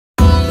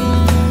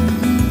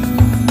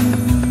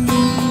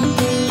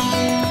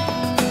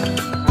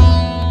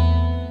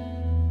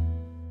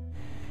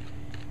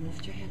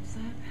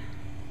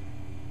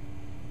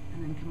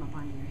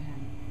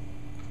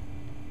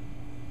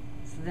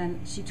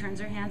She turns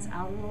her hands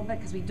out a little bit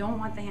because we don't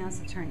want the hands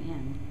to turn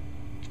in.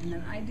 And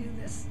then I do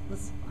this.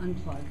 Let's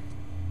unplug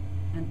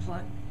and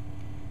plug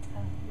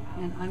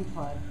and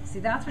unplug. See,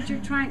 that's what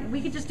you're trying.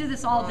 We could just do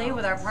this all day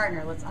with our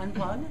partner. Let's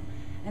unplug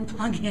and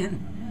plug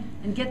in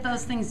and get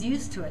those things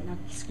used to it. Now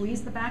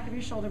squeeze the back of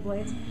your shoulder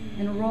blades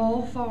and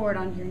roll forward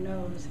onto your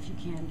nose if you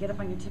can. Get up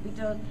on your tippy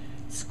toes.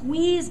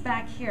 Squeeze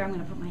back here. I'm going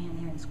to put my hand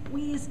here and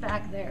squeeze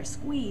back there.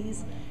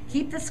 Squeeze.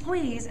 Keep the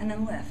squeeze and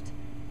then lift.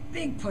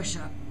 Big push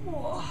up.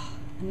 Whoa.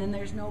 And then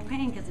there's no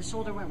pain because the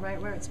shoulder went right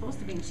where it's supposed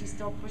to be, and she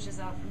still pushes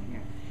out from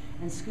here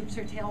and scoops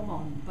her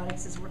tailbone.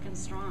 Buttocks is working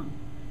strong.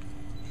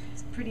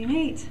 It's pretty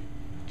neat.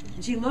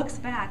 And she looks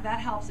back.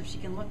 That helps if she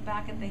can look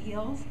back at the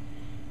heels,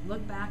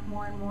 look back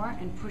more and more,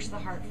 and push the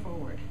heart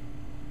forward.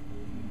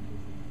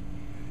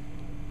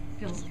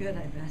 Feels good,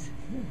 I bet.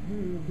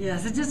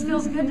 Yes, it just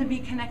feels good to be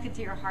connected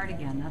to your heart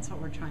again. That's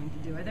what we're trying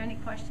to do. Are there any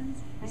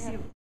questions?